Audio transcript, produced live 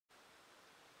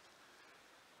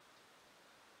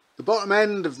The bottom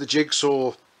end of the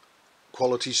Jigsaw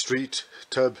Quality Street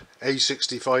Tub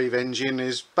A65 engine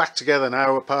is back together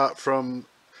now, apart from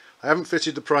I haven't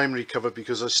fitted the primary cover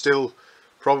because I still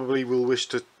probably will wish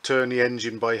to turn the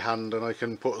engine by hand, and I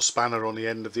can put a spanner on the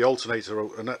end of the alternator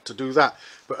rotor nut to do that.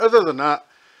 But other than that,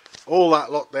 all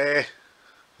that lot there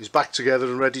is back together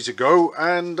and ready to go,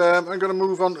 and I'm going to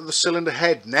move on to the cylinder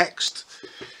head next.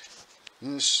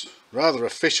 This rather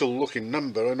official looking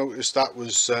number, I noticed that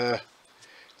was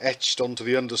etched onto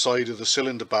the underside of the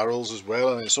cylinder barrels as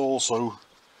well, and it's also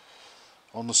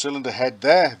on the cylinder head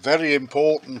there. Very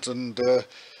important and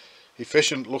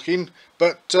efficient looking.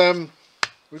 But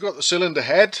we've got the cylinder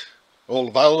head, all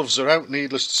the valves are out,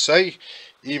 needless to say.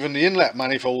 Even the inlet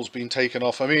manifold's been taken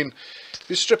off. I mean, if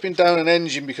you're stripping down an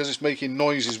engine because it's making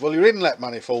noises, well, your inlet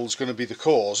manifold's going to be the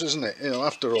cause, isn't it? You know,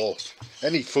 after all,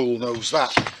 any fool knows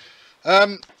that.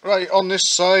 Right, on this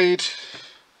side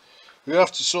we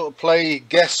have to sort of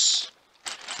guess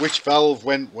which valve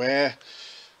went where.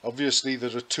 Obviously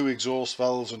there are 2 exhaust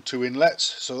valves and 2 inlets,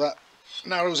 so that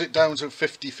narrows it down to a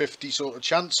 50-50 sort of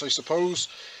chance, I suppose.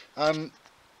 And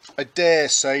I dare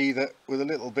say that with a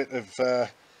little bit of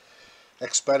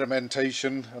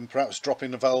experimentation and perhaps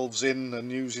dropping the valves in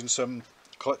and using some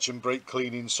clutch and brake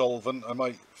cleaning solvent, I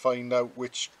might find out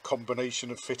which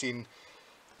combination of fitting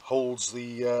holds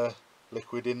the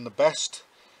liquid in the best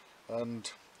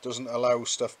and doesn't allow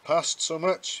stuff past so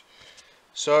much.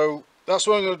 So that's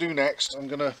what I'm going to do next. I'm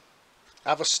going to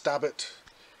have a stab at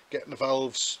getting the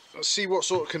valves, see what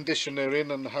sort of condition they're in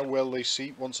and how well they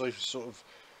seat, once I sort of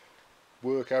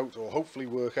work out, or hopefully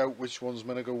work out, which one's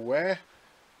going to go where.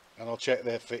 And I'll check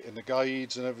their fit in the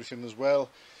guides and everything as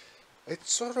well.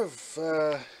 It's sort of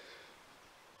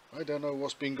I don't know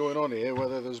what's been going on here,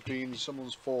 whether there's been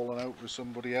someone's fallen out with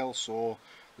somebody else, or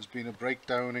there's been a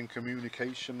breakdown in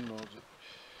communication, or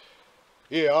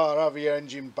here, have your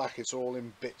engine back, it's all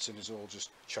in bits and it's all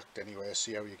just chucked anywhere,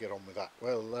 see how you get on with that.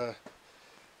 Well,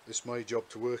 it's my job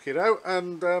to work it out,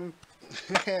 and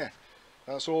yeah,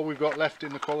 that's all we've got left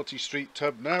in the Quality Street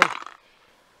tub now.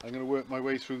 I'm going to work my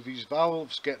way through these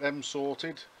valves, get them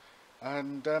sorted,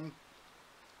 and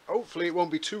hopefully it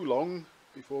won't be too long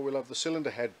before we'll have the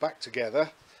cylinder head back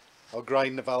together. I'll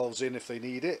grind the valves in if they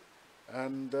need it,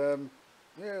 and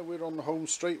yeah, we're on the home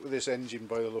straight with this engine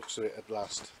by the looks of it at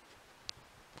last.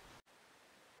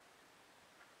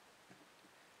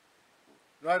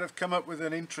 Right, I've come up with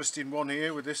an interesting one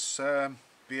here with this BSA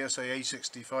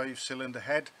A65 cylinder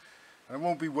head. I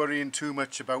won't be worrying too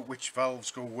much about which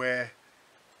valves go where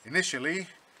initially,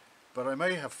 but I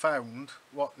may have found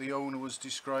what the owner was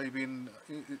describing,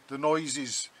 the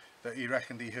noises that he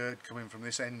reckoned he heard coming from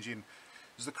this engine.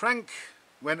 As the crank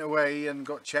went away and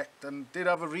got checked and did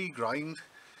have a regrind,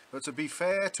 but to be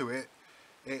fair to it,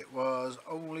 it was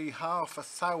only half a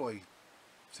thou, I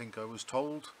think I was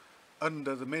told,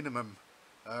 under the minimum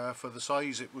for the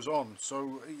size it was on.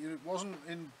 So it wasn't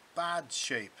in bad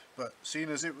shape, but seeing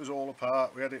as it was all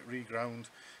apart, we had it reground,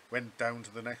 went down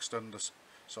to the next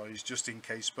undersize just in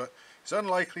case, but it's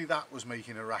unlikely that was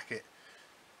making a racket.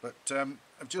 But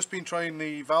I've just been trying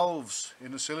the valves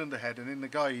in the cylinder head and in the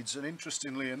guides, and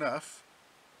interestingly enough,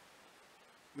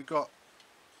 we got,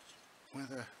 whether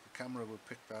the camera would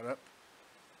pick that up,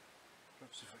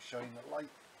 perhaps if I shine the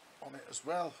light on it as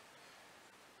well.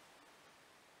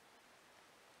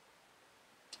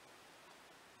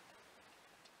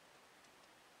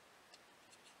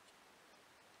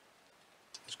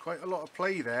 There's quite a lot of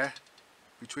play there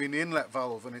between the inlet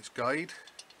valve and its guide.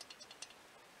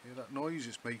 Hear that noise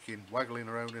it's making, waggling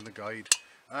around in the guide,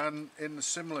 and in a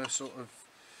similar sort of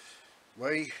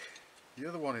way the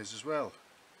other one is as well.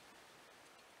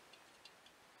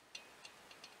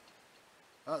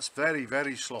 That's very,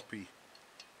 very sloppy,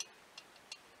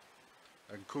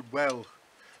 and could well,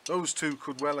 those two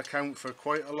could well account for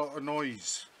quite a lot of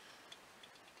noise,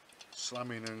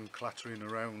 slamming and clattering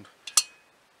around.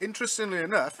 Interestingly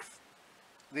enough,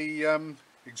 the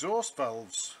exhaust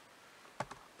valves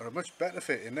are a much better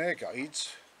fit in their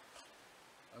guides.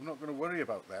 I'm not going to worry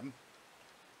about them.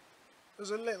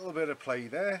 There's a little bit of play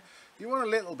there. You want a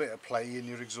little bit of play in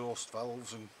your exhaust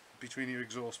valves and between your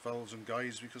exhaust valves and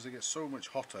guides, because they get so much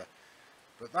hotter,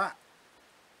 but that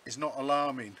is not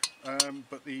alarming.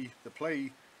 But the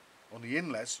play on the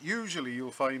inlets, usually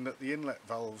you'll find that the inlet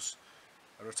valves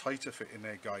are a tighter fit in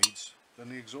their guides than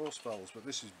the exhaust valves, but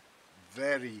this is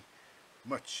very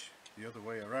much the other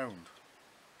way around.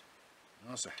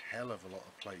 That's a hell of a lot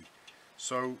of play.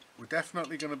 So we're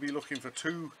definitely going to be looking for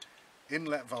 2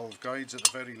 inlet valve guides at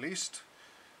the very least.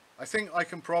 I think I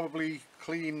can probably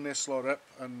clean this lot up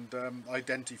and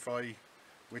identify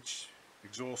which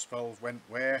exhaust valve went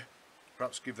where.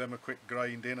 perhaps give them a quick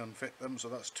grind in and fit them, so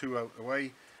that's two out the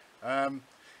way.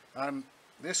 And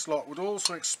this lot would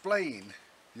also explain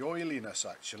the oiliness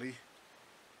actually,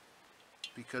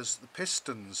 because the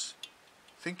pistons,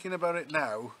 thinking about it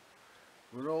now,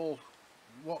 were all,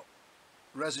 what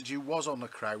residue was on the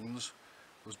crowns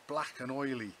was black and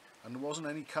oily, and there wasn't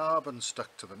any carbon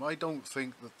stuck to them. I don't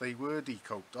think that they were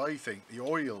decoked. I think the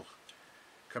oil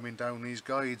coming down these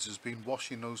guides has been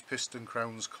washing those piston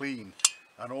crowns clean,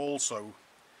 and also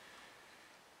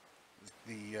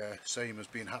the same has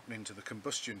been happening to the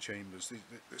combustion chambers.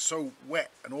 They're so wet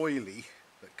and oily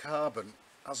that carbon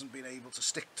hasn't been able to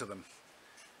stick to them.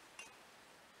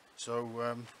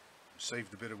 So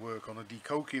saved a bit of work on a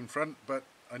decoking front, but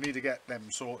I need to get them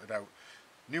sorted out.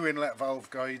 New inlet valve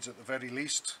guides at the very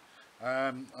least.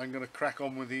 I'm going to crack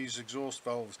on with these exhaust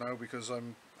valves now, because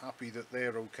I'm happy that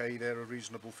they're okay. They're a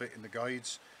reasonable fit in the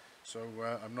guides, so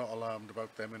I'm not alarmed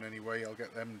about them in any way. I'll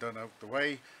get them done out the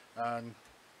way and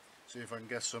see if I can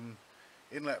get some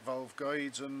inlet valve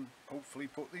guides and hopefully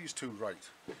put these two right.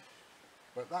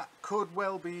 But that could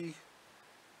well be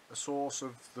a source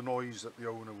of the noise that the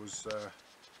owner was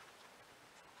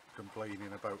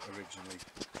complaining about originally.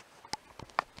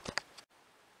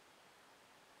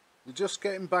 We're just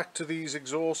getting back to these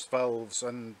exhaust valves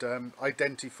and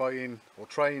identifying, or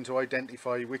trying to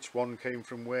identify, which one came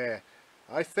from where.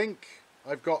 I think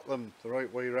I've got them the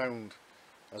right way round,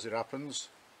 as it happens,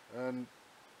 and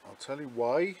I'll tell you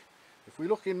why. If we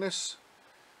look in this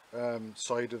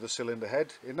side of the cylinder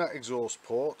head, in that exhaust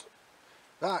port,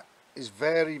 that is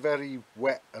very, very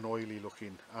wet and oily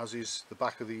looking, as is the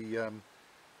back of the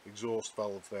exhaust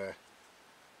valve there.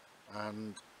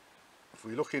 And if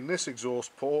we look in this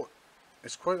exhaust port,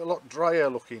 it's quite a lot drier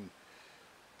looking.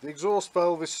 The exhaust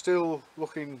valve is still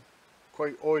looking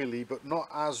quite oily, but not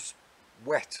as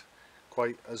wet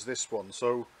quite as this one.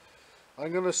 So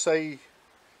I'm going to say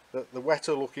that the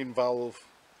wetter looking valve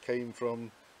came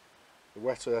from the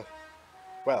wet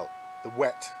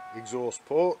exhaust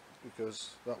port,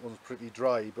 because that one's pretty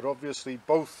dry. But obviously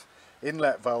both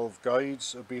inlet valve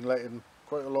guides have been letting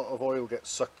quite a lot of oil get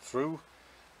sucked through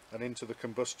and into the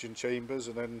combustion chambers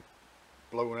and then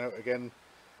blown out again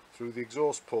through the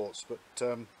exhaust ports. But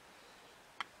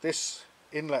this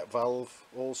inlet valve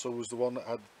also was the one that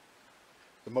had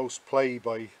the most play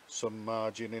by some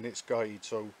margin in its guide,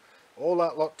 so all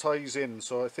that lot ties in.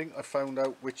 So I think I found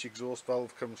out which exhaust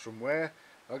valve comes from where.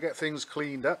 I'll get things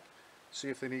cleaned up, see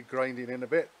if they need grinding in a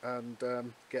bit, and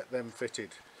get them fitted.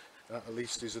 That at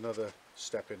least is another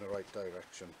step in the right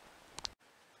direction.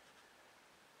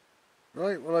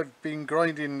 Right, well, I've been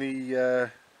grinding the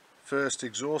first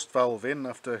exhaust valve in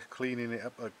after cleaning it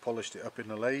up. I polished it up in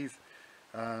the lathe,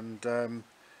 and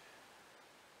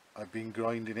I've been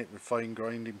grinding it with fine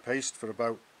grinding paste for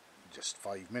about just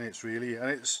 5 minutes really, and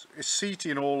it's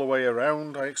seating all the way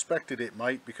around. I expected it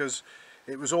might, because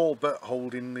it was all but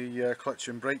holding the clutch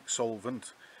and brake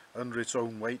solvent under its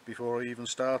own weight before I even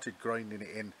started grinding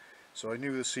it in, so I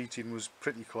knew the seating was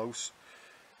pretty close.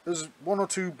 There's one or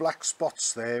two black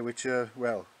spots there which are,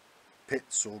 well,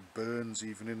 pits or burns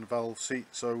even in the valve seat,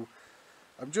 so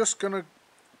I'm just going to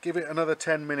give it another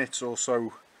 10 minutes or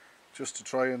so just to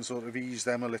try and sort of ease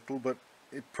them a little. But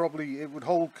it would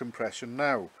hold compression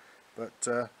now, but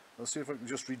I'll see if I can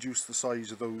just reduce the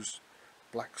size of those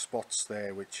black spots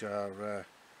there, which are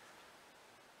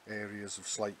areas of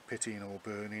slight pitting or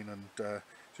burning, and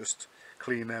just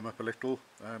clean them up a little,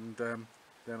 and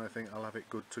then I think I'll have it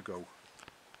good to go.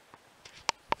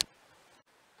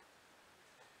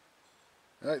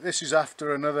 Right, this is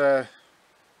after another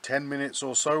 10 minutes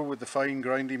or so with the fine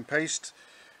grinding paste,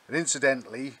 and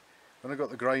incidentally, when I got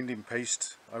the grinding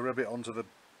paste, I rub it onto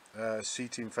the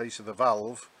seating face of the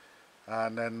valve,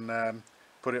 and then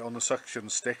put it on the suction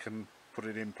stick and put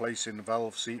it in place in the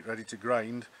valve seat ready to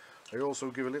grind. I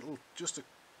also give a little, just a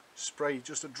spray,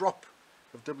 just a drop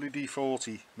of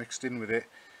WD-40 mixed in with it.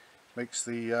 Makes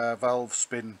the valve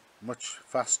spin much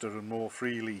faster and more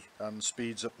freely, and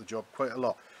speeds up the job quite a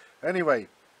lot. Anyway,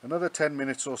 another 10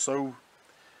 minutes or so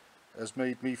has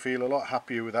made me feel a lot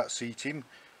happier with that seating.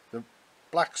 The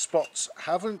black spots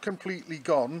haven't completely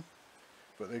gone,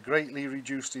 but they're greatly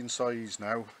reduced in size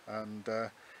now, and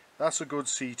that's a good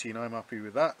seating. I'm happy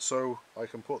with that, so I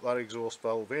can put that exhaust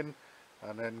valve in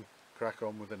and then crack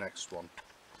on with the next one.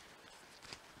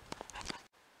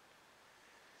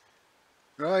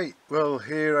 Right, well,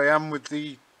 here I am with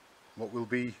what will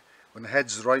be, when the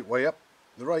head's the right way up,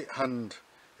 the right hand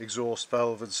exhaust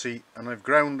valve and seat, and I've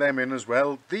ground them in as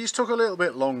well. These took a little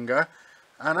bit longer,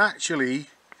 and actually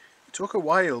it took a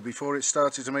while before it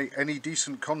started to make any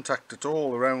decent contact at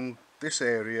all around this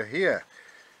area here,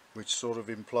 which sort of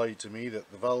implied to me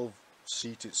that the valve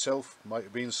seat itself might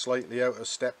have been slightly out of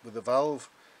step with the valve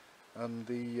and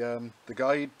the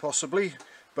guide possibly,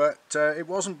 but it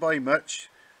wasn't by much,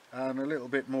 and a little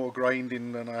bit more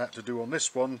grinding than I had to do on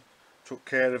this one took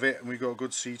care of it, and we got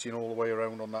good seating all the way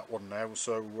around on that one now.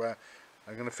 So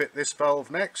I'm going to fit this valve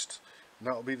next, and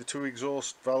that'll be the 2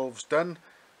 exhaust valves done.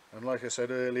 And like I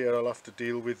said earlier, I'll have to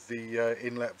deal with the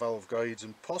inlet valve guides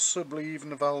and possibly even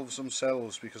the valves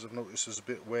themselves, because I've noticed there's a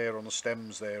bit of wear on the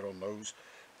stems there on those.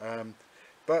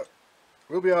 But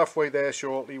we'll be halfway there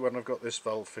shortly when I've got this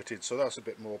valve fitted, so that's a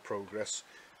bit more progress.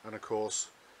 And of course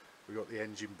we've got the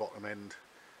engine bottom end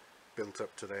built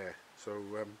up to there. So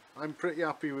I'm pretty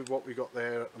happy with what we got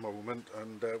there at the moment,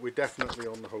 and we're definitely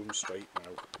on the home straight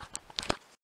now.